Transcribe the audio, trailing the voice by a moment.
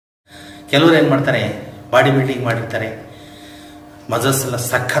ಕೆಲವರು ಏನು ಮಾಡ್ತಾರೆ, ಬಾಡಿ ಬಿಲ್ಡಿಂಗ್ ಮಾಡಿರ್ತಾರೆ, ಮಸಲ್ಸ್ ಎಲ್ಲ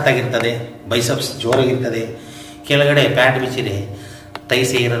ಸಖತ್ತಾಗಿರ್ತದೆ, ಬೈಸಪ್ಸ್ ಜೋರಾಗಿರ್ತದೆ, ಕೆಳಗಡೆ ಪ್ಯಾಂಟ್ ಬಿಚ್ಚಿದೆ,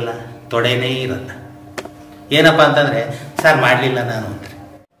 ತೈಸೆ ಇರಲ್ಲ, ತೊಡೆನೇ ಇರಲ್ಲ. ಏನಪ್ಪ ಅಂತಂದರೆ ಸರ್ ಮಾಡಲಿಲ್ಲ ನಾನು ಅಂದರೆ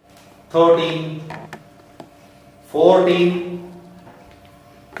 13, 14,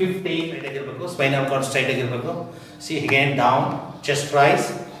 15 ಸ್ಟ್ರೈಟ್ ಆಗಿರಬೇಕು, ಸ್ಪೈನಲ್ ಕಾರ್ಡ್ ಸ್ಟ್ರೈಟ್ ಆಗಿರಬೇಕು. See again down, chest rice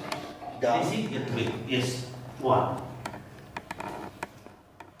down, ಎತ್ತಬೇಕು. S 1.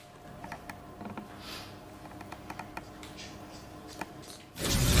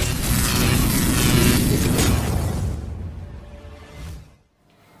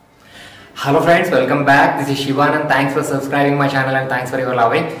 Hello friends, welcome back. This is Shivan and thanks for subscribing my channel and thanks for your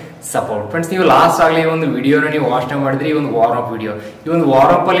loving support. Friends, ನೀವು last ಆಗಲಿ ಒಂದು ವಿಡಿಯೋನ ನೀವು watch ಮಾಡಿದ್ರಿ, ಈ ಒಂದು warm up video. ಈ ಒಂದು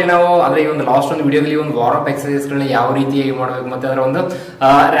ವಾರ್ಮ್ ಅಪ್ ಅಲ್ಲಿ ನಾವು ಅಂದ್ರೆ ಈ ಒಂದು ಲಾಸ್ಟ್ ಒಂದು ವಿಡಿಯೋದಲ್ಲಿ ಒಂದು ವಾರ್ಮ್ ಅಪ್ ಎಕ್ಸರ್ಸೈಸ್ ಗಳನ್ನ ಯಾವ ರೀತಿಯಾಗಿ ಮಾಡಬೇಕು ಮತ್ತೆ ಅದರ ಒಂದು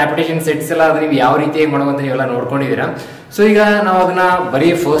ರ್ಯಾಪಿಟೇಷನ್ ಸೆಟ್ಸ್ ಎಲ್ಲ ಅದು ನೀವು ಯಾವ ರೀತಿಯಾಗಿ ಮಾಡಬೇಕು ಅಂತ ನೀವೆಲ್ಲ ನೋಡ್ಕೊಂಡಿದ್ದೀರಾ. ಸೊ ಈಗ ನಾವು ಅದನ್ನ ಬರೀ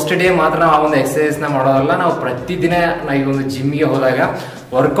ಫಸ್ಟ್ ಡೇ ಮಾತ್ರ ನಾವು ಆ ಒಂದು ಎಕ್ಸರ್ಸೈಸ್ ನ ಮಾಡೋದಲ್ಲ, ನಾವು ಪ್ರತಿದಿನ ನಾವು ಈ ಒಂದು ಜಿಮ್ಗೆ ಹೋದಾಗ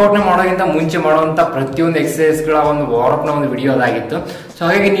ವರ್ಕೌಟ್ ನ ಮಾಡೋಕ್ಕಿಂತ ಮುಂಚೆ ಮಾಡುವಂತ ಪ್ರತಿಯೊಂದು ಎಕ್ಸರ್ಸೈಸ್ ಗಳ ಒಂದು ವಾರ್ಮ್ ನ ಒಂದು ವಿಡಿಯೋ ಅದಾಗಿತ್ತು. ಸೊ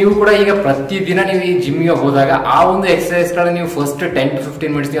ಹಾಗಾಗಿ ನೀವು ಕೂಡ ಈಗ ಪ್ರತಿದಿನ ನೀವು ಈ ಜಿಮ್ಗೆ ಹೋದಾಗ ಆ ಒಂದು ಎಕ್ಸರ್ಸೈಸ್ ಗಳನ್ನ ನೀವು ಫಸ್ಟ್ 10 to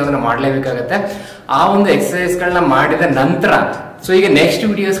 15 ಮಿನಿಟ್ಸ್ ನೀವು ಅದನ್ನ ಮಾಡಲೇಬೇಕಾಗತ್ತೆ. ಆ ಒಂದು ಎಕ್ಸರ್ಸೈಸ್ ಗಳನ್ನ ಮಾಡಿದ ನಂತರ ಸೊ ಈಗ ನೆಕ್ಸ್ಟ್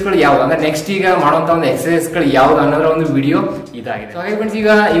ವಿಡಿಯೋಸ್ ಗಳು ಯಾವ್ದು ಅಂದ್ರೆ ನೆಕ್ಸ್ಟ್ ಈಗ ಮಾಡುವಂತ ಒಂದು ಎಕ್ಸರ್ಸೈಸ್ ಗಳು ಯಾವ್ದು ಅನ್ನೋದ್ರ ಒಂದು ವಿಡಿಯೋ ಇದಾಗಿದೆ. ಸೊ ಹಾಗೆ ಫ್ರೆಂಡ್ಸ್, ಈಗ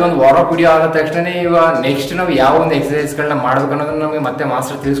ಈ ಒಂದು ವಾರ್ಮ್ ಅಪ್ ವಿಡಿಯೋ ಆದ ತಕ್ಷಣ ಈಗ ನೆಕ್ಸ್ಟ್ ನಾವು ಯಾವ ಒಂದು ಎಕ್ಸರ್ಸೈಸ್ ಗಳನ್ನ ಮಾಡ್ಬೇಕು ಅನ್ನೋದನ್ನ ನಮಗೆ ಮತ್ತೆ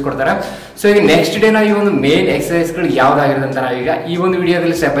ಮಾಸ್ಟರ್ ತಿಳಿಸ್ಕೊಡ್ತಾರೆ. ಸೊ ಈಗ ನೆಕ್ಸ್ಟ್ ಡೇ ನಾವು ಈ ಒಂದು ಮೇನ್ ಎಕ್ಸರ್ಸೈಸ್ ಗಳು ಯಾವ್ದಾಗಿರುತ್ತೆ ಅಂತ ನಾವೀಗ ಈ ಒಂದು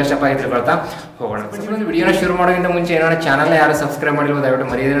ವಿಡಿಯೋದಲ್ಲಿ ಸ್ಟೆಪ್ ಬೈ ಸ್ಟೆಪ್ ಆಗಿ ತಿಳ್ಕೊಳ್ತಾ ಹೋಗೋಣ. ಈ ಒಂದು ವಿಡಿಯೋನ ಶುರು ಮಾಡೋಕ್ಕಿಂತ ಮುಂಚೆ ಏನಾದ್ರು ಚಾನಲ್ ಯಾರು ಸಬ್ಸ್ಕ್ರೈಬ್ ಮಾಡಿಲ್ಲ ದಯವಿಟ್ಟು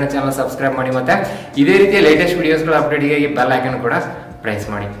ಮರಿಯದೇ ಚಾನಲ್ ಸಬ್ಸ್ಕ್ರೈಬ್ ಮಾಡಿ, ಮತ್ತೆ ಇದೇ ರೀತಿಯ ಲೇಟೆಸ್ಟ್ ವಿಡಿಯೋಸ್ ಗಳ ಅಪ್ಡೇಟ್ಗಾಗಿ ಬೆಲ್ ಐಕಾನ್ ಕೂಡ ಪ್ರೆಸ್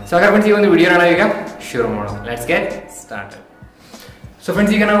ಮಾಡಿ. ಸೊ ಹಾಗಾದ್ರೆ ಫ್ರೆಂಡ್ಸ್, ಈ ಒಂದು ವಿಡಿಯೋನ ನಾವೀಗ ಶುರು ಮಾಡೋಣ. Let's get start. So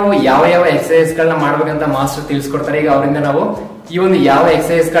friends, ಈಗ ನಾವು ಯಾವ ಯಾವ ಎಕ್ಸರ್ಸೈಸ್ ಗಳನ್ನ ಮಾಡ್ಬೇಕಂತ ಮಾಸ್ಟರ್ ತಿಳಿಸ್ಕೊಡ್ತಾರೆ. ಈಗ ಅವರಿಂದ ನಾವು ಈ ಒಂದು ಯಾವ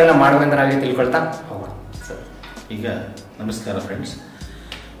ಎಕ್ಸರ್ಸೈಸ್ ಗಳನ್ನ ಮಾಡ್ಬೇಕಂತ ನಾವೀಗ ತಿಳ್ಕೊಳ್ತಾ ಹೋಗೋಣ. ಈಗ ನಮಸ್ಕಾರ ಫ್ರೆಂಡ್ಸ್.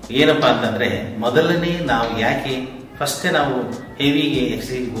 ಏನಪ್ಪಾ ಅಂತಂದ್ರೆ ಮೊದಲನೇ ನಾವು ಯಾಕೆ ಫಸ್ಟೇ ನಾವು ಹೆವಿಗೆ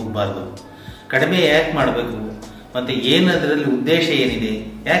ಎಕ್ಸರ್ಸೈಸ್ ಹೋಗಬಾರ್ದು, ಕಡಿಮೆ ಯಾಕೆ ಮಾಡಬೇಕು, ಮತ್ತೆ ಏನು ಅದರಲ್ಲಿ ಉದ್ದೇಶ ಏನಿದೆ,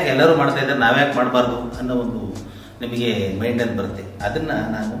 ಯಾಕೆ ಎಲ್ಲರೂ ಮಾಡ್ತಾ ಇದ್ದಾರೆ ನಾವ್ಯಾಕೆ ಮಾಡಬಾರ್ದು ಅನ್ನೋ ಒಂದು ನಿಮಗೆ ಮೈಂಡಲ್ಲಿ ಬರುತ್ತೆ. ಅದನ್ನ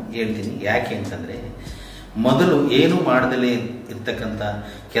ನಾನು ಹೇಳ್ತೀನಿ. ಯಾಕೆ ಅಂತಂದ್ರೆ ಮೊದಲು ಏನು ಮಾಡದಲೇ ಇರ್ತಕ್ಕಂಥ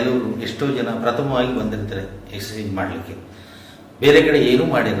ಕೆಲವರು ಎಷ್ಟೋ ಜನ ಪ್ರಥಮವಾಗಿ ಬಂದಿರ್ತಾರೆ ಎಕ್ಸರ್ಸೈಸ್ ಮಾಡಲಿಕ್ಕೆ, ಬೇರೆ ಕಡೆ ಏನೂ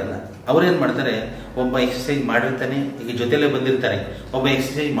ಮಾಡಿರಲ್ಲ. ಅವ್ರೇನು ಮಾಡ್ತಾರೆ, ಒಬ್ಬ ಎಕ್ಸರ್ಸೈಸ್ ಮಾಡಿರ್ತಾನೆ, ಈಗ ಜೊತೆಲೇ ಬಂದಿರ್ತಾರೆ, ಒಬ್ಬ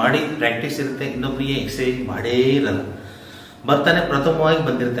ಎಕ್ಸರ್ಸೈಸ್ ಮಾಡಿ ಪ್ರಾಕ್ಟೀಸ್ ಇರುತ್ತೆ, ಇನ್ನೊಬ್ಬನಿಗೆ ಎಕ್ಸರ್ಸೈಸ್ ಮಾಡೇ ಇರಲ್ಲ. ಬರ್ತಾನೆ, ಪ್ರಥಮವಾಗಿ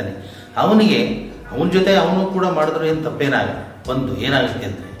ಬಂದಿರ್ತಾನೆ, ಅವನಿಗೆ ಅವನ ಜೊತೆ ಅವನು ಕೂಡ ಮಾಡಿದ್ರು ಏನು ತಪ್ಪೇನಾಗಲ್ಲ. ಒಂದು ಏನಾಗುತ್ತೆ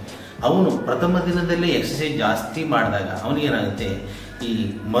ಅಂದರೆ ಅವನು ಪ್ರಥಮ ದಿನದಲ್ಲಿ ಎಕ್ಸರ್ಸೈಸ್ ಜಾಸ್ತಿ ಮಾಡಿದಾಗ ಅವನಿಗೆ ಏನಾಗುತ್ತೆ, ಈ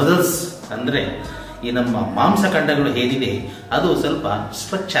ಮಸಲ್ಸ್ ಅಂದರೆ ಈ ನಮ್ಮ ಮಾಂಸಖಂಡಗಳು ಏನಿದೆ ಅದು ಸ್ವಲ್ಪ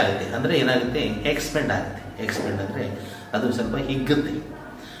ಸ್ವಚ್ಛ ಆಗುತ್ತೆ. ಅಂದರೆ ಏನಾಗುತ್ತೆ, ಎಕ್ಸ್ಪೆಂಡ್ ಆಗುತ್ತೆ. ಎಕ್ಸ್ಪೆಂಡ್ ಅಂದರೆ ಅದು ಸ್ವಲ್ಪ ಹಿಗ್ಗುತ್ತೆ.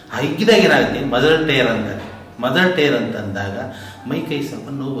 ಆ ಹಿಗ್ಗಿದಾಗ ಏನಾಗುತ್ತೆ, ಮಸಲ್ ಟೇರ್ ಅಂತಾರೆ. ಮಸಲ್ ಟೇರ್ ಅಂತಂದಾಗ ಮೈ ಕೈ ಸ್ವಲ್ಪ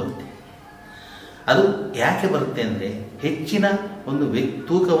ನೋವು ಬರುತ್ತೆ. ಅದು ಯಾಕೆ ಬರುತ್ತೆ ಅಂದರೆ ಹೆಚ್ಚಿನ ಒಂದು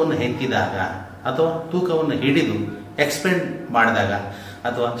ತೂಕವನ್ನು ಎತ್ತಿದಾಗ ಅಥವಾ ತೂಕವನ್ನು ಹಿಡಿದು ಎಕ್ಸ್ಪೆಂಡ್ ಮಾಡಿದಾಗ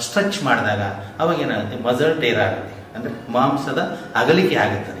ಅಥವಾ ಸ್ಟ್ರೆಚ್ ಮಾಡಿದಾಗ ಅವಾಗ ಏನಾಗುತ್ತೆ, ಮಸಲ್ ಟೇರ್ ಆಗುತ್ತೆ. ಅಂದರೆ ಮಾಂಸದ ಅಗಲಿಕೆ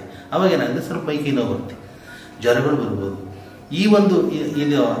ಆಗುತ್ತದೆ. ಅವಾಗ ಏನಾಗುತ್ತೆ, ಸ್ವಲ್ಪ ಮೈಕೈ ನೋವು ಬರುತ್ತೆ, ಜ್ವರಗಳು ಬರ್ಬೋದು. ಈ ಒಂದು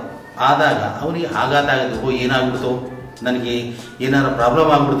ಇದು ಆದಾಗ ಅವನಿಗೆ ಆಘಾತ ಆಗುತ್ತೆ. ಓ ಏನಾಗ್ಬಿಡ್ತೋ, ನನಗೆ ಏನಾದ್ರು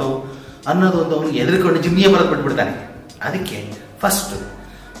ಪ್ರಾಬ್ಲಮ್ ಆಗ್ಬಿಡ್ತೋ ಅನ್ನೋದು ಒಂದು ಅವನಿಗೆ ಎದುರುಕೊಂಡು ಜಿಮ್ಮಿಗೆ ಬರೋದು ಬಿಟ್ಬಿಡ್ತಾನೆ. ಅದಕ್ಕೆ ಫಸ್ಟ್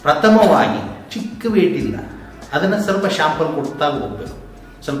ಪ್ರಥಮವಾಗಿ ಚಿಕ್ಕ ವೇಟಿಂದ ಅದನ್ನು ಸ್ವಲ್ಪ ಶಾಂಪಲ್ ಕೊಡ್ತಾ ಹೋಗ್ಬೇಕು.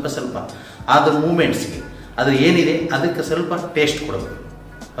 ಸ್ವಲ್ಪ ಸ್ವಲ್ಪ ಅದ್ರ ಮೂಮೆಂಟ್ಸ್ಗೆ ಅದು ಏನಿದೆ ಅದಕ್ಕೆ ಸ್ವಲ್ಪ ಟೇಸ್ಟ್ ಕೊಡಬೇಕು,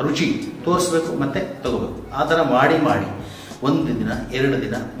 ರುಚಿ ತೋರಿಸ್ಬೇಕು, ಮತ್ತೆ ತಗೋಬೇಕು. ಆ ಥರ ಮಾಡಿ ಮಾಡಿ 1 ದಿನ 2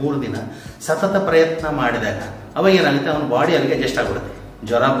 ದಿನ 3 ದಿನ ಸತತ ಪ್ರಯತ್ನ ಮಾಡಿದಾಗ ಅವಾಗ ಏನಾಗುತ್ತೆ, ಅವನ ಬಾಡಿ ಅಲ್ಲಿಗೆ ಅಡ್ಜಸ್ಟ್ ಆಗಿಬಿಡುತ್ತೆ.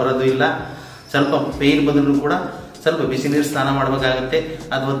 ಜ್ವರ ಬರೋದು ಇಲ್ಲ. ಸ್ವಲ್ಪ ಪೇಯ್ನ್ ಬಂದರೂ ಕೂಡ ಸ್ವಲ್ಪ ಬಿಸಿ ನೀರು ಸ್ನಾನ ಮಾಡಬೇಕಾಗುತ್ತೆ,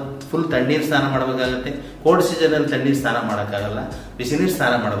 ಅಥವಾ ಫುಲ್ ತಣ್ಣೀರು ಸ್ನಾನ ಮಾಡಬೇಕಾಗುತ್ತೆ. ಕೋಲ್ಡ್ ಸೀಸನಲ್ಲಿ ತಣ್ಣೀರು ಸ್ನಾನ ಮಾಡೋಕ್ಕಾಗಲ್ಲ, ಬಿಸಿ ನೀರು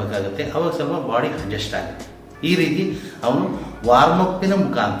ಸ್ನಾನ ಮಾಡಬೇಕಾಗುತ್ತೆ. ಅವಾಗ ಸ್ವಲ್ಪ ಬಾಡಿ ಅಡ್ಜಸ್ಟ್ ಆಗುತ್ತೆ. ಈ ರೀತಿ ಅವನು ವಾರ್ಮಪ್ಪಿನ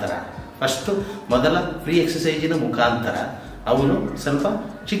ಮುಖಾಂತರ ಫಸ್ಟು ಮೊದಲ ಫ್ರೀ ಎಕ್ಸಸೈಜಿನ ಮುಖಾಂತರ ಅವನು ಸ್ವಲ್ಪ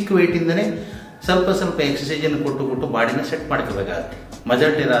ಚಿಕ್ಕ ವೆಯ್ಟಿಂದನೇ ಸ್ವಲ್ಪ ಸ್ವಲ್ಪ ಎಕ್ಸಸೈಜನ್ನು ಕೊಟ್ಟು ಬಾಡಿನ ಸೆಟ್ ಮಾಡ್ಕೋಬೇಕಾಗುತ್ತೆ.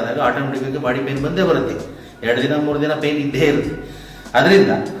 ಮಜಲ್ ಟೇರ್ ಆದಾಗ ಆಟೋಮೆಟಿಕ್ಕಾಗಿ ಬಾಡಿ ಪೇನ್ ಬಂದೇ ಬರುತ್ತೆ. 2 ದಿನ 3 ದಿನ ಪೇನ್ ಇದ್ದೇ ಇರುತ್ತೆ.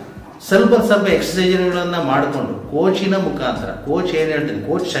 ಅದರಿಂದ ಸ್ವಲ್ಪ ಸ್ವಲ್ಪ ಎಕ್ಸಸೈಜ್ಗಳನ್ನು ಮಾಡಿಕೊಂಡು ಕೋಚಿನ ಮುಖಾಂತರ, ಕೋಚ್ ಏನು ಹೇಳ್ತಾನೆ,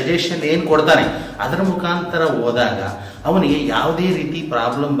 ಕೋಚ್ ಸಜೆಷನ್ ಏನು ಕೊಡ್ತಾನೆ ಅದರ ಮುಖಾಂತರ ಹೋದಾಗ ಅವನಿಗೆ ಯಾವುದೇ ರೀತಿ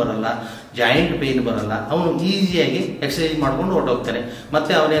ಪ್ರಾಬ್ಲಮ್ ಬರಲ್ಲ, ಜಾಯಿಂಟ್ ಪೇನ್ ಬರಲ್ಲ. ಅವನು ಈಸಿಯಾಗಿ ಎಕ್ಸಸೈಸ್ ಮಾಡ್ಕೊಂಡು ಹೊರಟೋಗ್ತಾನೆ.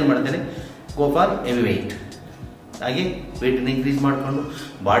 ಮತ್ತೆ ಅವನೇನು ಮಾಡ್ತಾನೆ, ಗೋ ಫಾರ್ ಹೆವಿ ವೆಯ್ಟ್. ಹಾಗೆ ವೆಯ್ಟನ್ನು ಇನ್ಕ್ರೀಸ್ ಮಾಡಿಕೊಂಡು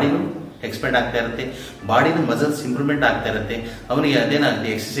ಬಾಡಿನೂ ಎಕ್ಸ್ಪೆಂಡ್ ಆಗ್ತಾ ಇರುತ್ತೆ, ಬಾಡಿನ ಮಸಲ್ಸ್ ಇಂಪ್ರೂವ್ಮೆಂಟ್ ಆಗ್ತಾ ಇರುತ್ತೆ. ಅವನಿಗೆ ಅದೇನಾಗುತ್ತೆ,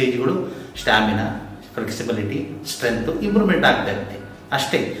 ಎಕ್ಸಸೈಜ್ಗಳು ಸ್ಟ್ಯಾಮಿನಾ, ಫ್ಲೆಕ್ಸಿಬಿಲಿಟಿ, ಸ್ಟ್ರೆಂತ್ ಇಂಪ್ರೂವ್ಮೆಂಟ್ ಆಗ್ತಾ ಇರುತ್ತೆ.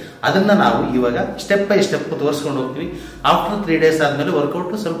 ಅಷ್ಟೇ. ಅದನ್ನು ನಾವು ಇವಾಗ ಸ್ಟೆಪ್ ಬೈ ಸ್ಟೆಪ್ ತೋರಿಸ್ಕೊಂಡು ಹೋಗ್ತೀವಿ. ಆಫ್ಟರ್ 3 days ಆದಮೇಲೆ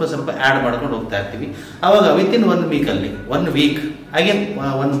ವರ್ಕೌಟ್ ಸ್ವಲ್ಪ ಸ್ವಲ್ಪ ಆ್ಯಡ್ ಮಾಡ್ಕೊಂಡು ಹೋಗ್ತಾ ಇರ್ತೀವಿ. ಆವಾಗ ವಿತಿನ್ 1 ವೀಕಲ್ಲಿ 1 ವೀಕ್ ಅಗೇನ್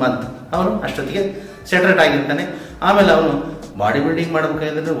 1 ಮಂತ್ ಅವನು ಅಷ್ಟೊತ್ತಿಗೆ ಸೆಟ್ರೇಟ್ ಆಗಿರ್ತಾನೆ. ಆಮೇಲೆ ಅವನು ಬಾಡಿ ಬಿಲ್ಡಿಂಗ್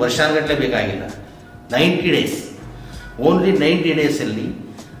ಮಾಡಬೇಕಂದ್ರೆ ವರ್ಷಾನುಗಟ್ಟಲೆ ಬೇಕಾಗಿಲ್ಲ. 90 days, ಓನ್ಲಿ 90 daysಲ್ಲಿ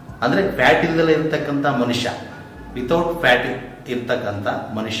ಅಂದರೆ ಫ್ಯಾಟ್ ಇಲ್ಲದಲ್ಲೇ ಇರ್ತಕ್ಕಂಥ ಮನುಷ್ಯ, ವಿತೌಟ್ ಫ್ಯಾಟ್ ಇರ್ತಕ್ಕಂಥ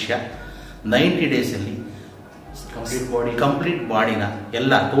ಮನುಷ್ಯ 90 daysಲ್ಲಿ ಕಂಪ್ಲೀಟ್ ಬಾಡಿನ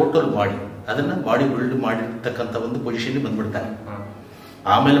ಎಲ್ಲ ಟೋಟಲ್ ಬಾಡಿ ಅದನ್ನು ಬಾಡಿ ಬಿಲ್ಡ್ ಮಾಡಿರ್ತಕ್ಕಂಥ ಒಂದು ಪೊಸಿಷನ್ ಬಂದ್ಬಿಡ್ತಾನೆ.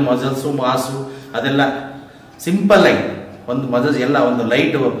 ಆಮೇಲೆ ಮಸಲ್ಸು ಮಾಸು ಅದೆಲ್ಲ ಸಿಂಪಲ್ ಆಗಿ ಒಂದು ಮಸಲ್ಸ್ ಎಲ್ಲ ಒಂದು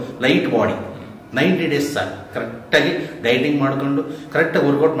ಲೈಟ್ ಬಾಡಿ 90 days ಸಾಕು. ಕರೆಕ್ಟಾಗಿ ಡೈಟಿಂಗ್ ಮಾಡಿಕೊಂಡು ಕರೆಕ್ಟಾಗಿ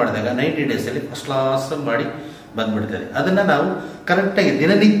ವರ್ಕೌಟ್ ಮಾಡಿದಾಗ 90 daysಲ್ಲಿ ಫಸ್ಟ್ ಕ್ಲಾಸ್ ಮಾಡಿ ಬಂದ್ಬಿಡ್ತದೆ. ಅದನ್ನು ನಾವು ಕರೆಕ್ಟಾಗಿ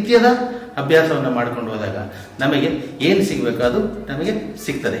ದಿನನಿತ್ಯದ ಅಭ್ಯಾಸವನ್ನು ಮಾಡ್ಕೊಂಡು ಹೋದಾಗ ನಮಗೆ ಏನು ಸಿಗಬೇಕು ಅದು ನಮಗೆ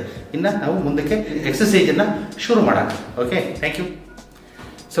ಸಿಗ್ತದೆ. ಇನ್ನು ನಾವು ಮುಂದಕ್ಕೆ ಎಕ್ಸಸೈಜನ್ನು ಶುರು ಮಾಡೋಣ. Okay, thank you.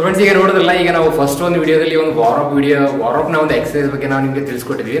 So friends, ಈಗ ನೋಡೋದಲ್ಲ, ಈಗ ನಾವು ಫಸ್ಟ್ ಒಂದು ವಿಡಿಯೋದಲ್ಲಿ ಒಂದು ವಾರ್ಮಪ್ನ ಒಂದು ಎಕ್ಸಸೈಸ್ ಬಗ್ಗೆ ನಾವು ನಿಮಗೆ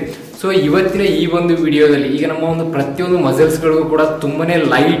ತಿಳಿಸ್ಕೊಟ್ಟಿದ್ವಿ. ಸೊ ಇವತ್ತಿನ ಈ ಒಂದು ವಿಡಿಯೋದಲ್ಲಿ ಈಗ ನಮ್ಮ ಒಂದು ಪ್ರತಿಯೊಂದು ಮಸಲ್ಸ್ಗಳಿಗೂ ಕೂಡ ತುಂಬಾನೇ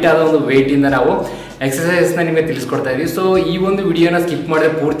ಲೈಟ್ ಆದ ಒಂದು ವೇಟ್ ಇಂದ ನಾವು ಎಕ್ಸಸೈಸ್ನ ನಿಮಗೆ ತಿಳಿಸ್ಕೊಡ್ತಾ ಇದ್ವಿ. ಸೊ ಈ ಒಂದು ವಿಡಿಯೋನ ಸ್ಕಿಪ್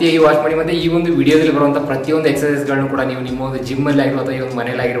ಮಾಡಿದ್ರೆ ಪೂರ್ತಿಯಾಗಿ ವಾಚ್ ಮಾಡಿ. ಮತ್ತೆ ಈ ಒಂದು ವಿಡಿಯೋದಲ್ಲಿ ಬರುವಂಥ ಪ್ರತಿಯೊಂದು ಎಕ್ಸಸೈಸ್ಗಳನ್ನು ಕೂಡ ನೀವು ನಿಮ್ಮ ಒಂದು ಜಿಮ್ಮಲ್ಲಿ ಆಗಿರ್ಬೋದು ಅಥವಾ ಈ ಒಂದು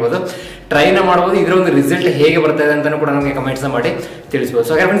ಮನೇಲಿ ಆಗಿರ್ಬೋದು ಟ್ರೈನ ಮಾಡ್ಬೋದು. ಇದರ ಒಂದು ರಿಸಲ್ಟ್ ಹೇಗೆ ಬರ್ತಾ ಇದೆ ಅಂತಲೂ ಕೂಡ ನಮಗೆ ಕಮೆಂಟ್ಸ್ ಮಾಡಿ ತಿಳಿಸ್ಬೋದು.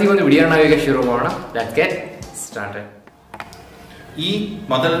 ಸೊ ಹಾಗೆ ಫ್ರೆಂಡ್ಸ್, ಈ ಒಂದು ವಿಡಿಯೋನ ನಾವೀಗ ಶುರು ಮಾಡೋಣ. Let's get started. ಈ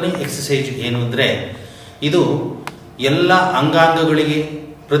ಮೊದಲನೇ ಎಕ್ಸಸೈಜ್ ಏನು ಅಂದರೆ, ಇದು ಎಲ್ಲ ಅಂಗಾಂಗಗಳಿಗೆ,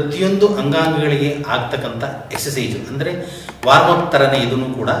 ಪ್ರತಿಯೊಂದು ಅಂಗಾಂಗಗಳಿಗೆ ಆಗ್ತಕ್ಕಂಥ ಎಕ್ಸಸೈಜ್. ಅಂದರೆ ವಾರ್ಮಪ್ ಥರನೇ ಇದನ್ನು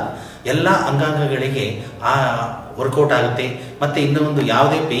ಕೂಡ ಎಲ್ಲ ಅಂಗಾಂಗಗಳಿಗೆ ವರ್ಕೌಟ್ ಆಗುತ್ತೆ. ಮತ್ತು ಇನ್ನೊಂದು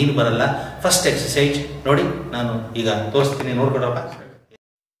ಯಾವುದೇ ಪೇಯ್ನ್ ಬರಲ್ಲ. ಫಸ್ಟ್ ಎಕ್ಸಸೈಜ್ ನೋಡಿ, ನಾನು ಈಗ ತೋರಿಸ್ತೀನಿ, ನೋಡ್ಕೊಡಪ್ಪ.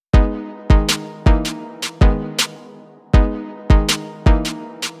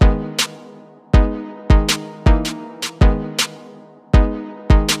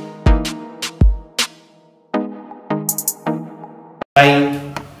 Five,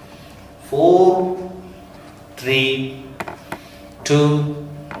 4, 3, 2,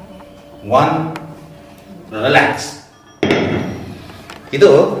 1, relax. ಇದು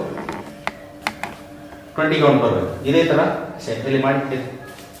 20 ಕೌಂಟ್ ಬರಬೇಕು. ಇದೇ ಥರ ಇಲ್ಲಿ ಮಾಡಿ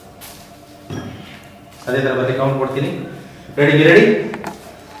ಅದೇ ಥರ ಬರೀ ಕೌಂಟ್ ಕೊಡ್ತೀನಿ. Ready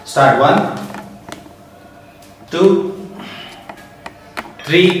start. 1, 2,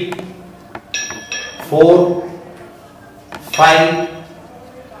 3, 4, 5.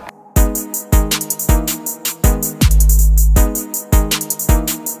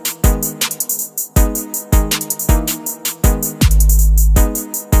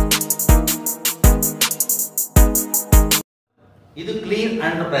 ಇದು ಕ್ಲೀನ್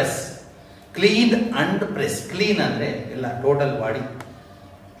ಅಂಡ್ ಪ್ರೆಸ್. ಕ್ಲೀನ್ ಅಂದ್ರೆ ಎಲ್ಲ ಟೋಟಲ್ ಬಾಡಿ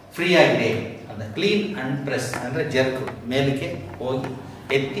ಫ್ರೀ ಆಗಿದೆ ಅಂತ. ಕ್ಲೀನ್ ಅಂಡ್ ಪ್ರೆಸ್ ಅಂದ್ರೆ ಜರ್ಕ್, ಮೇಲಕ್ಕೆ ಹೋಗಿ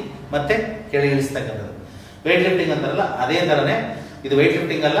ಎತ್ತಿ ಮತ್ತೆ ಕೆಳಗೆ ಇಳಿಸ್ತಕ್ಕಂಥದ್ದು. ವೇಟ್ ಲಿಫ್ಟಿಂಗ್ ಅಂತಾರಲ್ಲ ಅದೇ ಥರನೇ ಇದು. ವೇಟ್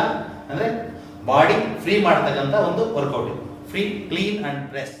ಲಿಫ್ಟಿಂಗ್ ಅಲ್ಲ, ಅಂದರೆ ಬಾಡಿ ಫ್ರೀ ಮಾಡ್ತಕ್ಕಂಥ ಒಂದು workout. Free, clean and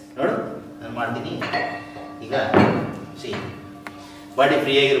press. ನೋಡು, ನಾನು ಮಾಡ್ತೀನಿ ಈಗ. ಸಿ, ಬಾಡಿ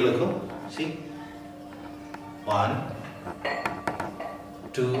ಫ್ರೀ ಆಗಿರಬೇಕು. ಸಿ, 1,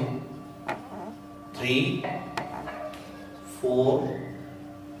 2, 3, 4,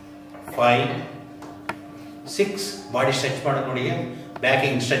 5, 6. ಬಾಡಿ ಸ್ಟ್ರೆಚ್ ಮಾಡೋದು ನೋಡಿ. ಬ್ಯಾಕ್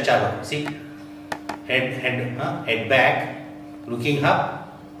ಹಿಂಗೆ ಸ್ಟ್ರೆಚ್ ಆಗೋದು. C, head back, looking up.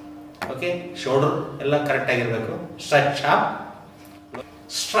 Okay, shoulder ಎಲ್ಲ ಕರೆಕ್ಟ್ ಆಗಿರಬೇಕು. ಸ್ಟ್ರೆಚ್ ಅಪ್,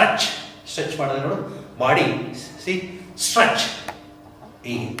 ಸ್ಟ್ರೆಚ್ ಮಾಡಿದ್ರೆ ನೋಡು ಬಾಡಿ. C, stretch.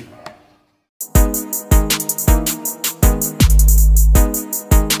 ಹೀಗೆ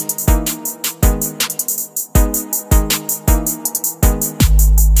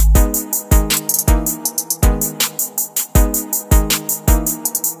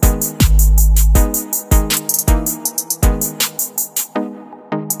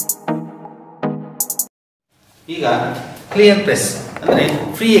ಈಗ ಕ್ಲೀನ್ ಪ್ರೆಸ್ ಅಂದರೆ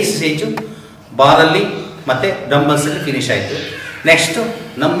ಫ್ರೀ ಎಕ್ಸಸೈಜು ಬಾರಲ್ಲಿ ಮತ್ತು ಡಂಬಲ್ಸಲ್ಲಿ ಫಿನಿಶ್ ಆಯಿತು. ನೆಕ್ಸ್ಟು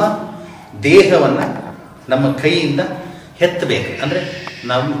ನಮ್ಮ ದೇಹವನ್ನು ನಮ್ಮ ಕೈಯಿಂದ ಎತ್ತಬೇಕು. ಅಂದರೆ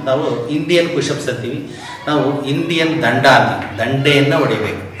ನಾವು ಇಂಡಿಯನ್ ಪುಷಪ್ಸ್ ಅಂತೀವಿ, ನಾವು ಇಂಡಿಯನ್ ದಂಡ ಅಂತೀವಿ. ದಂಡೆಯನ್ನು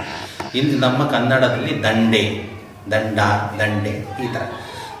ಹೊಡಿಬೇಕು. ಇನ್ನು ನಮ್ಮ ಕನ್ನಡದಲ್ಲಿ ದಂಡೆ ಈ ಥರ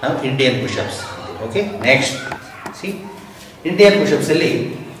ನಾವು Indian push-ups. Okay, next C, Indian ಪುಷಪ್ಸಲ್ಲಿ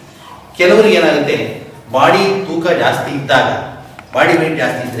ಕೆಲವರಿಗೆ ಏನಾಗುತ್ತೆ, ಬಾಡಿ ತೂಕ ಜಾಸ್ತಿ ಇದ್ದಾಗ, ಬಾಡಿ ವೇಟ್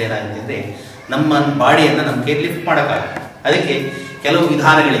ಜಾಸ್ತಿ ಇದ್ದರೆ ಏನಾಗುತ್ತೆ ಅಂದರೆ ನಮ್ಮ ಬಾಡಿಯನ್ನು ನಮ್ಮ ಕೈ ಲಿಫ್ಟ್ ಮಾಡೋಕ್ಕಾಗಲ್ಲ. ಅದಕ್ಕೆ ಕೆಲವು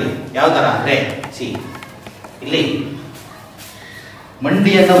ವಿಧಾನಗಳಿವೆ. ಯಾವ ಥರ ಅಂದರೆ, ಸಿ, ಇಲ್ಲಿ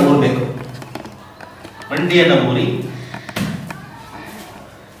ಮಂಡಿಯನ್ನು ಊರಬೇಕು. ಮಂಡಿಯನ್ನು ಊರಿ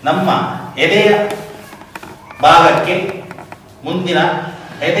ನಮ್ಮ ಎದೆಯ ಭಾಗಕ್ಕೆ ಮುಂದಿನ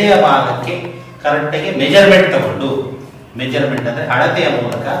ಎದೆಯ ಭಾಗಕ್ಕೆ ಕರೆಕ್ಟಾಗಿ ಮೆಜರ್ಮೆಂಟ್ ತಗೊಂಡು, ಮೆಜರ್ಮೆಂಟ್ ಅಂದರೆ ಅಳತೆಯ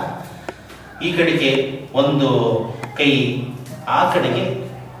ಮೂಲಕ ಈ ಕಡೆಗೆ ಒಂದು ಕೈ, ಆ ಕಡೆಗೆ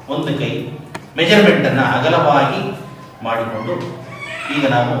ಒಂದು ಕೈ, ಮೆಜರ್ಮೆಂಟನ್ನು ಅಗಲವಾಗಿ ಮಾಡಿಕೊಂಡು ಈಗ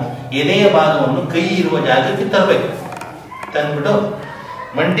ನಾವು ಎದೆಯ ಭಾಗವನ್ನು ಕೈ ಇರುವ ಜಾಗಕ್ಕೆ ತರಬೇಕು. ತಂದ್ಬಿಟ್ಟು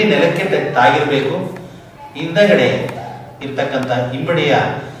ಮಂಡಿ ನೆಲಕ್ಕೆ ತಾಗಿರಬೇಕು. ಹಿಂದಗಡೆ ಇರ್ತಕ್ಕಂಥ ಹಿಂಬಡಿಯ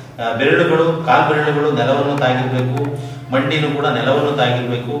ಬೆರಳುಗಳು, ಕಾಲು ಬೆರಳುಗಳು ನೆಲವನ್ನು ತಾಗಿರಬೇಕು. ಮಂಡಿನೂ ಕೂಡ ನೆಲವನ್ನು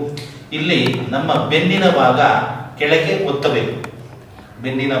ತಾಗಿರಬೇಕು. ಇಲ್ಲಿ ನಮ್ಮ ಬೆನ್ನಿನ ಭಾಗ ಕೆಳಗೆ ಒತ್ತಬೇಕು.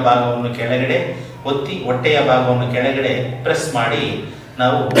 ಬೆನ್ನಿನ ಭಾಗವನ್ನು ಕೆಳಗಡೆ ಒತ್ತಿ ಹೊಟ್ಟೆಯ ಭಾಗವನ್ನು ಕೆಳಗಡೆ ಪ್ರೆಸ್ ಮಾಡಿ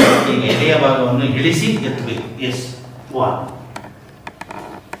ನಾವು ಈ ಎದೆಯ ಭಾಗವನ್ನು ಇಳಿಸಿ ಎತ್ತಬೇಕು. ಎಸ್ 1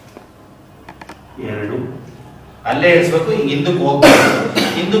 2 ಅಲ್ಲೇ ಇಳಿಸ್ಬೇಕು. ಹಿಂದಕ್ಕೆ ಹೋಗ್ಬೇಕು.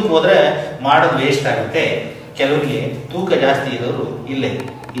 ಹಿಂದಕ್ಕೆ ಹೋದ್ರೆ ಮಾಡೋದು ವೇಸ್ಟ್ ಆಗುತ್ತೆ. ಕೆಲವರಿಗೆ ತೂಕ ಜಾಸ್ತಿ ಇರೋರು ಇಲ್ಲೇ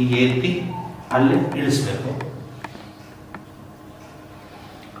ಹೀಗೆ ಎತ್ತಿ ಅಲ್ಲೇ ಇಳಿಸ್ಬೇಕು.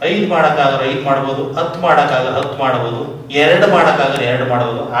 5 ಮಾಡೋಕ್ಕಾದ್ರೆ 5 ಮಾಡ್ಬೋದು, 10 ಮಾಡೋಕ್ಕಾದ್ರೆ 10 ಮಾಡ್ಬೋದು, 2 ಮಾಡೋಕ್ಕಾದ್ರೆ 2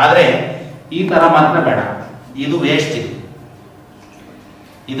 ಮಾಡ್ಬೋದು. ಆದರೆ ಈ ತರ ಮಾತ್ರ ಬೇಡ, ಇದು ವೇಸ್ಟ್.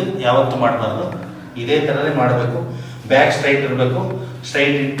 ಇದು ಯಾವತ್ತು ಮಾಡಬಾರ್ದು. ಇದೇ ಥರನೇ ಮಾಡಬೇಕು. ಬ್ಯಾಕ್ ಸ್ಟ್ರೈಟ್ ಇರಬೇಕು.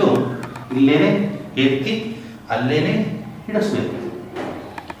 ಸ್ಟ್ರೈಟ್ ಇಟ್ಟು ಇಲ್ಲೇನೆ ಎತ್ತಿ ಅಲ್ಲೇನೆ ಇಡಿಸ್ಬೇಕು.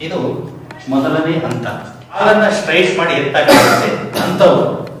 ಇದು ಮೊದಲನೇ ಹಂತ. ಕಾಲನ್ನ ಸ್ಟ್ರೈಟ್ ಮಾಡಿ ಎತ್ತಾಗುತ್ತೆ ಹಂತವು.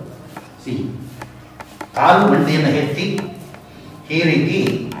 ಕಾಲು ಮಂಡಿಯನ್ನು ಎತ್ತಿ ಈ ರೀತಿ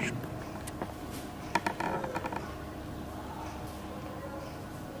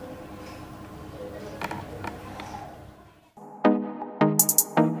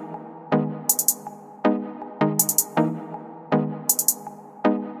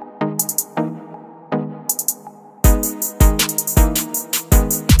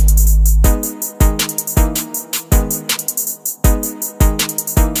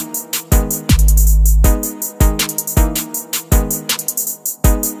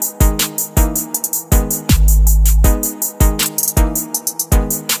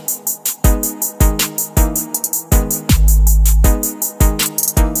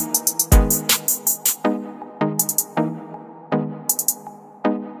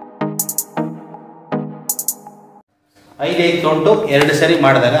ಐದು ತೊಗೊಂಡು 2 ಸರಿ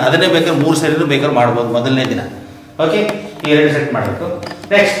ಮಾಡಿದಾಗ ಅದನ್ನೇ ಬೇಕಾದ್ರೆ 3 ಸರಿನೂ ಬೇಕಾದ್ರೆ ಮಾಡ್ಬೋದು ಮೊದಲನೇ ದಿನ. ಓಕೆ, ಈ 2 ಸೆಟ್ ಮಾಡಬೇಕು.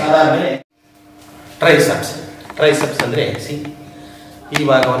 ನೆಕ್ಸ್ಟ್ ಅದಾದಮೇಲೆ ಟ್ರೈಸೆಪ್ಸ್. ಟ್ರೈಸೆಪ್ಸ್ ಅಂದರೆ ಈ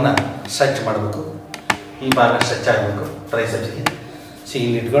ಭಾಗವನ್ನು ಸ್ಟ್ರೆಚ್ ಮಾಡಬೇಕು. ಈ ಭಾಗ ಸ್ಟ್ರೆಚ್ ಆಗಬೇಕು ಟ್ರೈಸೆಪ್ಸ್ಗೆ.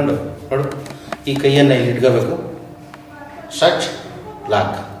 ಇಲ್ಲಿ ಇಟ್ಕೊಂಡು ನೋಡು, ಈ ಕೈಯನ್ನು ಇಲ್ಲಿ ಇಟ್ಕೋಬೇಕು. ಸ್ಟ್ರೆಚ್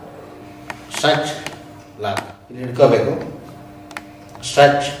ಲಾಕ್, ಸ್ಟ್ರೆಚ್ ಲಾಕ್, ಇಲ್ಲಿ ಇಟ್ಕೋಬೇಕು.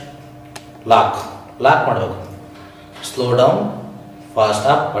 ಸ್ಟ್ರೆಚ್ ಲಾಕ್, ಲಾಕ್ ಮಾಡಬೇಕು. Slow down, fast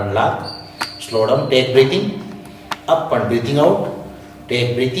up and lock. Slow down, take breathing up and breathing out. Take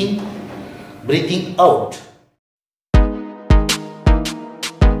breathing, breathing out.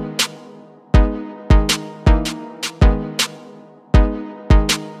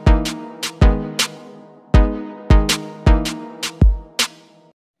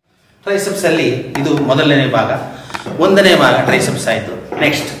 Triceps ಅಲ್ಲಿ ಇದು ಮೊದಲನೇ ಭಾಗ. 1ನೇ ಭಾಗ ಟ್ರೈಸೆಪ್ಸ್ ಆಯಿತು.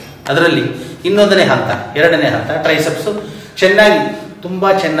 ನೆಕ್ಸ್ಟ್ ಅದರಲ್ಲಿ ಇನ್ನೊಂದನೇ ಹಂತ, 2ನೇ ಹಂತ ಟ್ರೈಸೆಪ್ಸ್. ಚೆನ್ನಾಗಿ, ತುಂಬ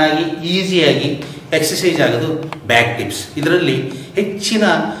ಚೆನ್ನಾಗಿ ಈಸಿಯಾಗಿ ಎಕ್ಸಸೈಸ್ ಆಗೋದು ಬ್ಯಾಕ್ ಟಿಪ್ಸ್. ಇದರಲ್ಲಿ ಹೆಚ್ಚಿನ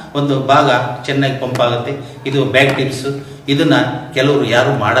ಒಂದು ಭಾಗ ಚೆನ್ನಾಗಿ ಪಂಪ್ ಆಗುತ್ತೆ. ಇದು ಬ್ಯಾಕ್ ಟಿಪ್ಸ್. ಇದನ್ನು ಕೆಲವರು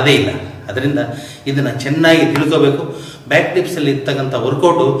ಯಾರೂ ಮಾಡೋದೇ ಇಲ್ಲ. ಅದರಿಂದ ಇದನ್ನು ಚೆನ್ನಾಗಿ ತಿಳ್ಕೋಬೇಕು. ಬ್ಯಾಕ್ ಟಿಪ್ಸಲ್ಲಿ ಇರ್ತಕ್ಕಂಥ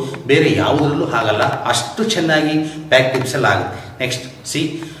ವರ್ಕೌಟು ಬೇರೆ ಯಾವುದರಲ್ಲೂ ಆಗಲ್ಲ. ಅಷ್ಟು ಚೆನ್ನಾಗಿ ಬ್ಯಾಕ್ ಟಿಪ್ಸಲ್ಲಿ ಆಗುತ್ತೆ. Next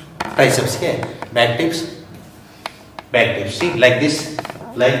ಟ್ರೈಸೆಪ್ಸ್ಗೆ back tips, back tips like this,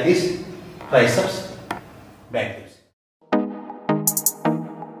 like this, triceps, back tips.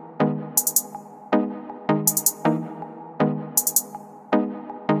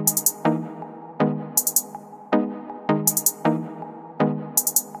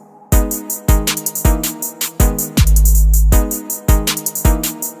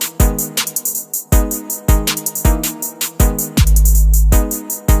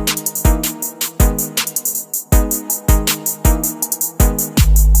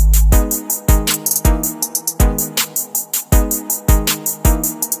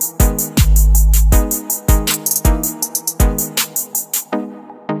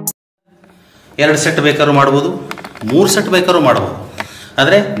 ಎರಡು ಸೆಟ್ ಬೇಕಾದ್ರೂ ಮಾಡ್ಬೋದು, 3 ಸೆಟ್ ಬೇಕಾದ್ರೂ ಮಾಡ್ಬೋದು.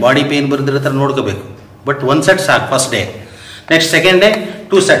 ಆದರೆ ಬಾಡಿ ಪೇನ್ ಬರೆದಿರೋ ಥರ ನೋಡ್ಕೋಬೇಕು. ಬಟ್ 1 ಸೆಟ್ ಸಾಕು first day. Next second day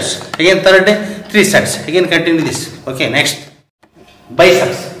 2 sets, again third day 3 sets, again continue this. Okay, next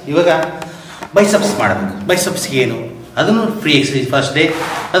biceps. ಇವಾಗ ಬೈಸೆಪ್ಸ್ ಮಾಡಬೇಕು. ಬೈಸೆಪ್ಸ್ಗೆ ಏನು, ಅದನ್ನು ಫ್ರೀ ಎಕ್ಸಸೈಸ್ ಫಸ್ಟ್ ಡೇ.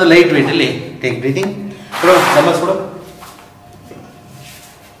 ಅದು ಲೈಟ್ ವೆಯ್ಟಲ್ಲಿ ಟೇಕ್ ಬ್ರೀತಿಂಗ್. ಕೊಡು ಡಂಬಲ್ಸ್ ಕೊಡು.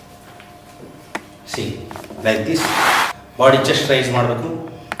 Like this. Body chest rice ಮಾಡಬೇಕು.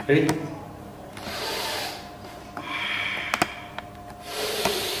 Ready?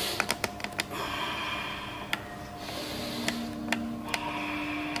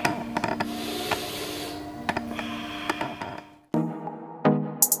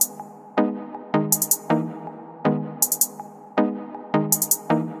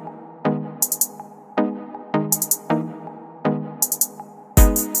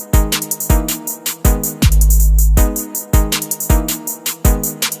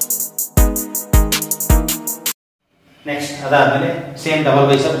 Next ಅದಾದಮೇಲೆ same double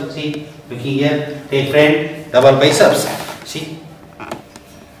ಬೈಸಪ್ C looking here take front double biceps C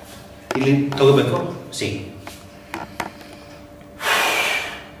ಇಲ್ಲಿ ತಗೋಬೇಕು C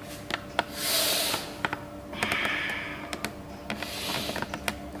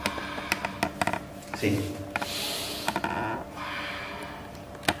C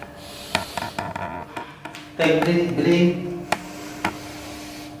take breathe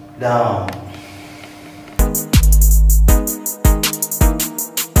down.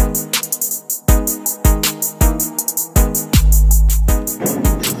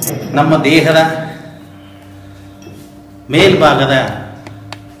 ನಮ್ಮ ದೇಹದ ಮೇಲ್ಭಾಗದ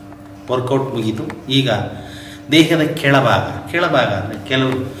ವರ್ಕೌಟ್ ಮುಗಿತು. ಈಗ ದೇಹದ ಕೆಳಭಾಗ ಅಂದರೆ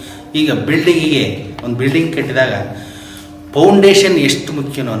ಕೆಲವು ಈಗ ಬಿಲ್ಡಿಂಗಿಗೆ ಒಂದು ಬಿಲ್ಡಿಂಗ್ ಕಟ್ಟಿದಾಗ ಫೌಂಡೇಶನ್ ಎಷ್ಟು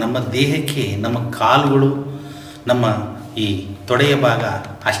ಮುಖ್ಯನೋ ನಮ್ಮ ದೇಹಕ್ಕೆ ನಮ್ಮ ಕಾಲುಗಳು ನಮ್ಮ ಈ ತೊಡೆಯ ಭಾಗ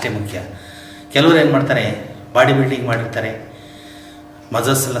ಅಷ್ಟೇ ಮುಖ್ಯ. ಕೆಲವರು ಏನು ಮಾಡ್ತಾರೆ, ಬಾಡಿ ಬಿಲ್ಡಿಂಗ್ ಮಾಡಿರ್ತಾರೆ,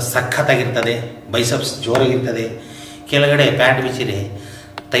 ಮಸಲ್ಸ್ ಎಲ್ಲ ಸಖತ್ತಾಗಿರ್ತದೆ, ಬೈಸಪ್ಸ್ ಜೋರಾಗಿರ್ತದೆ, ಕೆಳಗಡೆ ಪ್ಯಾಂಟ್ ಬಿಚ್ಚಿರೆ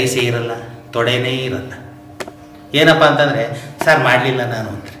ತೈಸೇ ಇರಲ್ಲ, ತೊಡೆನೇ ಇರಲ್ಲ. ಏನಪ್ಪ ಅಂತಂದರೆ ಸರ್ ಮಾಡಲಿಲ್ಲ ನಾನು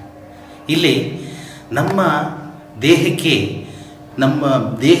ಅಂದರೆ. ಇಲ್ಲಿ ನಮ್ಮ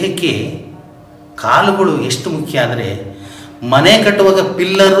ದೇಹಕ್ಕೆ ಕಾಲುಗಳು ಎಷ್ಟು ಮುಖ್ಯ ಅಂದರೆ ಮನೆ ಕಟ್ಟುವಾಗ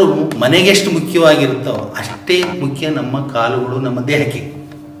ಪಿಲ್ಲರು ಮನೆಗೆ ಎಷ್ಟು ಮುಖ್ಯವಾಗಿರುತ್ತೋ ಅಷ್ಟೇ ಮುಖ್ಯ ನಮ್ಮ ಕಾಲುಗಳು ನಮ್ಮ ದೇಹಕ್ಕೆ.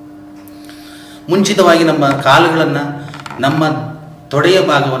 ಮುಂಚಿತವಾಗಿ ನಮ್ಮ ಕಾಲುಗಳನ್ನು ನಮ್ಮ ತೊಡೆಯ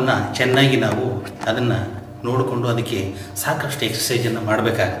ಭಾಗವನ್ನು ಚೆನ್ನಾಗಿ ನಾವು ಅದನ್ನು ನೋಡಿಕೊಂಡು ಅದಕ್ಕೆ ಸಾಕಷ್ಟು ಎಕ್ಸಸೈಜನ್ನು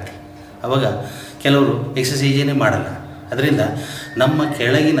ಮಾಡಬೇಕಾಗತ್ತೆ. ಆವಾಗ ಕೆಲವರು ಎಕ್ಸಸೈಜನ್ನೇ ಮಾಡಲ್ಲ. ಅದರಿಂದ ನಮ್ಮ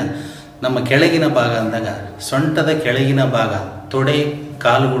ಕೆಳಗಿನ ಭಾಗ ಅಂದಾಗ ಸೊಂಟದ ಕೆಳಗಿನ ಭಾಗ, ತೊಡೆ,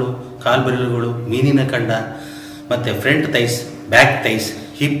 ಕಾಲುಗಳು, ಕಾಲ್ಬೆರಳುಗಳು, ಮೀನಿನ ಕಂಡ ಮತ್ತು ಫ್ರಂಟ್ ಥೈಸ್, ಬ್ಯಾಕ್ ಥೈಸ್,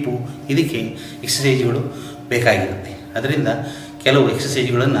 ಹಿಪ್ಪು, ಇದಕ್ಕೆ ಎಕ್ಸಸೈಜ್ಗಳು ಬೇಕಾಗಿರುತ್ತೆ. ಅದರಿಂದ ಕೆಲವು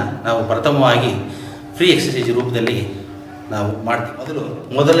ಎಕ್ಸಸೈಜ್ಗಳನ್ನು ನಾವು ಪ್ರಥಮವಾಗಿ ಫ್ರೀ ಎಕ್ಸಸೈಜ್ ರೂಪದಲ್ಲಿ ನಾವು ಮಾಡ್ತೀವಿ.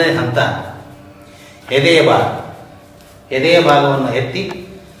 ಮೊದಲನೇ ಹಂತ ಎದೆಯ ಭಾಗವನ್ನು ಎತ್ತಿ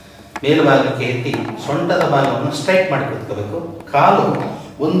ಮೇಲ್ಭಾಗಕ್ಕೆ ಎತ್ತಿ ಸೊಂಟದ ಭಾಗವನ್ನು ಸ್ಟ್ರೈಟ್ ಮಾಡಿಕೊಳ್ಕೋಬೇಕು. ಕಾಲು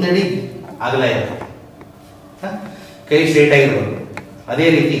ಒಂದಡಿ ಅಗಲ ಇರಬೇಕು, ಕೈ ಸ್ಟ್ರೈಟ್ ಆಗಿರ್ಬೇಕು. ಅದೇ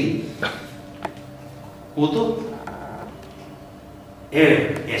ರೀತಿ ಕೂತು ಹೇಳಿ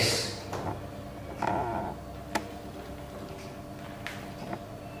ಎಸ್.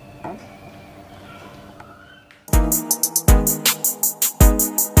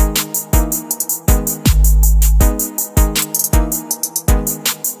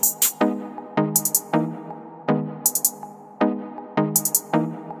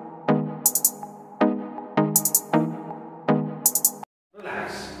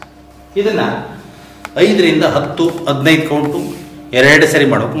 ಇದನ್ನ 5 ರಿಂದ 10, 15 ಕೌಂಟು 2 ಸರಿ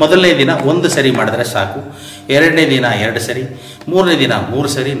ಮಾಡಬೇಕು. ಮೊದಲನೇ ದಿನ 1 ಸರಿ ಮಾಡಿದ್ರೆ ಸಾಕು. 2ನೇ ದಿನ 2 ಸರಿ, 3ನೇ ದಿನ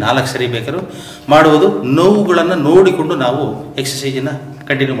 3 ಸರಿ, 4 ಸರಿ ಬೇಕಾದ್ರೂ ಮಾಡುವುದು. ನೋವುಗಳನ್ನು ನೋಡಿಕೊಂಡು ನಾವು ಎಕ್ಸಸೈಜನ್ನು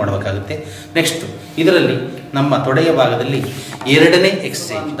ಕಂಟಿನ್ಯೂ ಮಾಡಬೇಕಾಗುತ್ತೆ. ನೆಕ್ಸ್ಟ್ ಇದರಲ್ಲಿ ನಮ್ಮ ತೊಡೆಯ ಭಾಗದಲ್ಲಿ 2ನೇ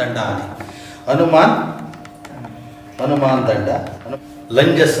ಎಕ್ಸಸೈಜ್ ದಂಡಾವನೆ, ಹನುಮಾನ್ ದಂಡ,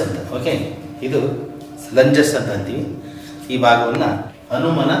 ಲಂಜಸ್ ಅಂತ. ಓಕೆ, ಇದು ಲಂಜಸ್ ಅಂತ ಅಂತೀವಿ. ಈ ಭಾಗವನ್ನು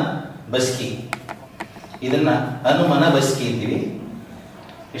ಹನುಮನ ಬಸ್ಕಿ, ಇದನ್ನು ಹನುಮನ ಬಸ್ಕಿ ಅಂತೀವಿ.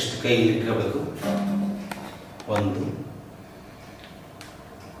 ಎಷ್ಟು ಕೈಯಲ್ಲಿ ಇಟ್ಕೋಬೇಕು, 1,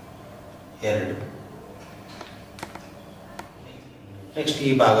 2. ನೆಕ್ಸ್ಟ್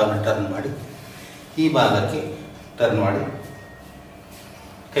ಈ ಭಾಗವನ್ನು ಟರ್ನ್ ಮಾಡಿ, ಈ ಭಾಗಕ್ಕೆ ಟರ್ನ್ ಮಾಡಿ,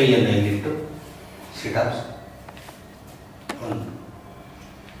 ಕೈಯನ್ನು ಇಲ್ಲಿಟ್ಟು ಸಿಟಾಪ್ಸ್ 1,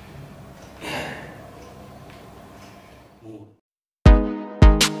 2, 3.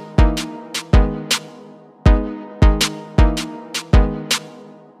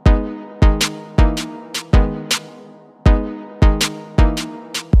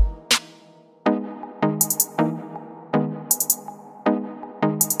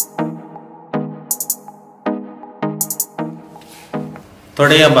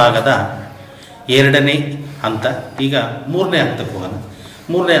 ತೊಡೆಯ ಭಾಗದ 2ನೇ ಹಂತ. ಈಗ 3ನೇ ಹಂತಕ್ಕೆ ಹೋಗೋಣ.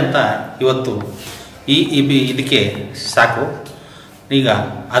 3ನೇ ಹಂತ ಇವತ್ತು ಇದಕ್ಕೆ ಸಾಕು. ಈಗ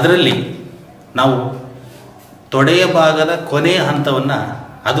ಅದರಲ್ಲಿ ನಾವು ತೊಡೆಯ ಭಾಗದ ಕೊನೆಯ ಹಂತವನ್ನು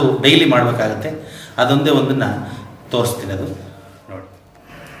ಅದು ಡೈಲಿ ಮಾಡಬೇಕಾಗತ್ತೆ. ಅದೊಂದೇ ಒಂದನ್ನು ತೋರಿಸ್ತೀನಿ, ಅದು ನೋಡಿ.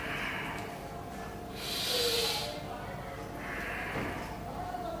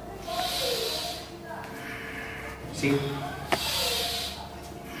 ಸಿ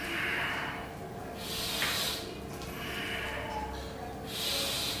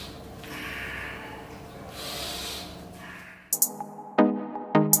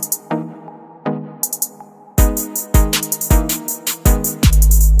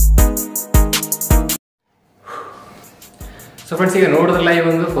ಸೊ ಫ್ರೆಂಡ್ಸ್, ಈಗ ನೋಡಿದ್ರಲ್ಲ ಈ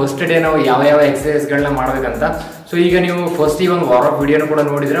ಒಂದು ಫಸ್ಟ್ ಡೇ ನಾವು ಯಾವ ಎಕ್ಸಸೈಸ್ಗಳನ್ನ ಮಾಡ್ಬೇಕಂತ. ಸೊ ಈಗ ನೀವು ಫಸ್ಟ್ ಈ ಒಂದು ವಾರ್ಮ್ ಅಪ್ ವಿಡಿಯೋನ ಕೂಡ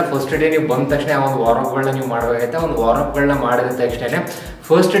ನೋಡಿದ್ರೆ ಫಸ್ಟ್ ಡೇ ನೀವು ಬಂದ ತಕ್ಷಣ ಆ ಒಂದು ವಾರ್ಮ್ ಅಪ್ಗಳನ್ನ ನೀವು ಮಾಡಬೇಕಾಗುತ್ತೆ. ಒಂದು ವಾರ್ಮ್ ಅಪ್ಗಳನ್ನ ಮಾಡಿದ ತಕ್ಷಣ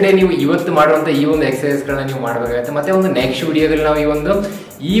ಫಸ್ಟ್ ಡೇ ನೀವು ಇವತ್ತು ಮಾಡುವಂತ ಈ ಒಂದು ಎಕ್ಸರ್ಸೈಸ್ಗಳನ್ನ ನೀವು ಮಾಡಬೇಕಾಗುತ್ತೆ. ಮತ್ತೆ ಒಂದು ನೆಕ್ಸ್ಟ್ ವಿಡಿಯೋದಲ್ಲಿ ನಾವು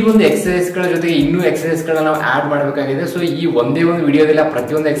ಈ ಒಂದು ಎಕ್ಸರ್ಸೈಸ್ಗಳ ಜೊತೆಗೆ ಇನ್ನೂ ಎಕ್ಸರ್ಸೈಸ್ಗಳನ್ನ ನಾವು ಆಡ್ ಮಾಡಬೇಕಾಗಿದೆ. ಸೊ ಈ ಒಂದೇ ಒಂದು ವಿಡಿಯೋದಲ್ಲಿ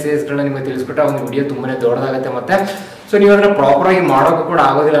ಪ್ರತಿಯೊಂದು ಎಕ್ಸರ್ಸೈಸ್ಗಳನ್ನ ನಿಮಗೆ ತಿಳಿಸ್ಕೊಟ್ರೆ ಒಂದು ವಿಡಿಯೋ ತುಂಬಾನೇ ದೊಡ್ಡದಾಗುತ್ತೆ. ಮತ್ತೆ ಸೊ ನೀವು ಅದನ್ನ ಪ್ರಾಪರ್ ಆಗಿ ಮಾಡೋಕ್ಕೂ ಕೂಡ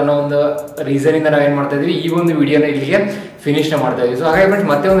ಆಗೋದಿಲ್ಲ ಅನ್ನೋ ಒಂದು ರೀಸನ್ ಇಂದ ನಾವೇನ್ ಮಾಡ್ತಾ ಇದೀವಿ, ಈ ಒಂದು ವಿಡಿಯೋನ ಇಲ್ಲಿಗೆ ಫಿನಿಶ್ ಮಾಡ್ತಾ ಇದೀವಿ. ಸೊ ಹಾಗಾಗಿ ಫ್ರೆಂಡ್ಸ್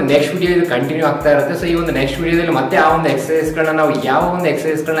ಮತ್ತೆ ಒಂದು ನೆಕ್ಸ್ಟ್ ವಿಡಿಯೋ ಇದು ಕಂಟಿನ್ಯೂ ಆಗ್ತಾ ಇರುತ್ತೆ. ಸೊ ಈ ಒಂದು ನೆಕ್ಸ್ಟ್ ವಿಡಿಯೋದಲ್ಲಿ ಮತ್ತೆ ಆ ಒಂದು ಎಕ್ಸರ್ಸೈಸ್ಗಳನ್ನ ನಾವು ಯಾವ ಒಂದು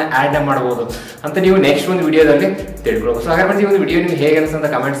ಎಕ್ಸರ್ಸೈಸ್ಗಳನ್ನ ಆಡ್ ಮಾಡಬಹುದು ಅಂತ ನೀವು ನೆಕ್ಸ್ಟ್ ಒಂದು ವಿಡಿಯೋದಲ್ಲಿ ತಿಳ್ಕೊಳ್ಬಹುದು. ಸೊ ಹಾಗಾಗಿ ಫ್ರೆಂಡ್ಸ್ ಈ ಒಂದು ವಿಡಿಯೋ ನಿಮ್ಗೆ ಹೇಗೆ ಅನ್ಸುತ್ತೆ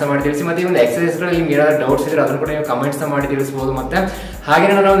ಅಂತ ಕಮೆಂಟ್ಸ್ ಮಾಡಿ ತಿಳಿಸಿ. ಮತ್ತೆ ಈ ಒಂದು ಎಕ್ಸರ್ಸೈಸ್ಗಳಲ್ಲಿ ನಿಮ್ಗೆ ಏನಾದ್ರು ಡೌಟ್ಸ್ ಇದ್ರೆ ಅದನ್ನು ಕೂಡ ನೀವು ಕಮೆಂಟ್ಸ್ ಮಾಡಿ ತಿಳಿಸಬಹುದು. ಮತ್ತೆ ಹಾಗೆ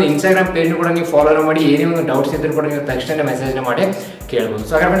ನನ್ನ ಒಂದು ಇನ್ಸ್ಟಾಗ್ರಾಮ್ ಪೇಜ್ ಕೂಡ ನೀವು ಫಾಲೋ ಮಾಡಿ, ಏನೇ ಒಂದು ಡೌಟ್ಸ್ ಇದ್ರೂ ಕೂಡ ನೀವು ತಕ್ಷಣ ಮೆಸೇಜ್ ಮಾಡಿ ಕೇಳಬಹುದು.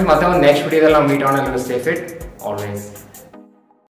 ಸೊ ಹಾಗಾಗಿ ಫ್ರೆಂಡ್ಸ್ ಮತ್ತೆ ಒಂದು ನೆಕ್ಸ್ಟ್ ವಿಡಿಯೋದಲ್ಲಿ ನಾವು meet on. Stay fit always.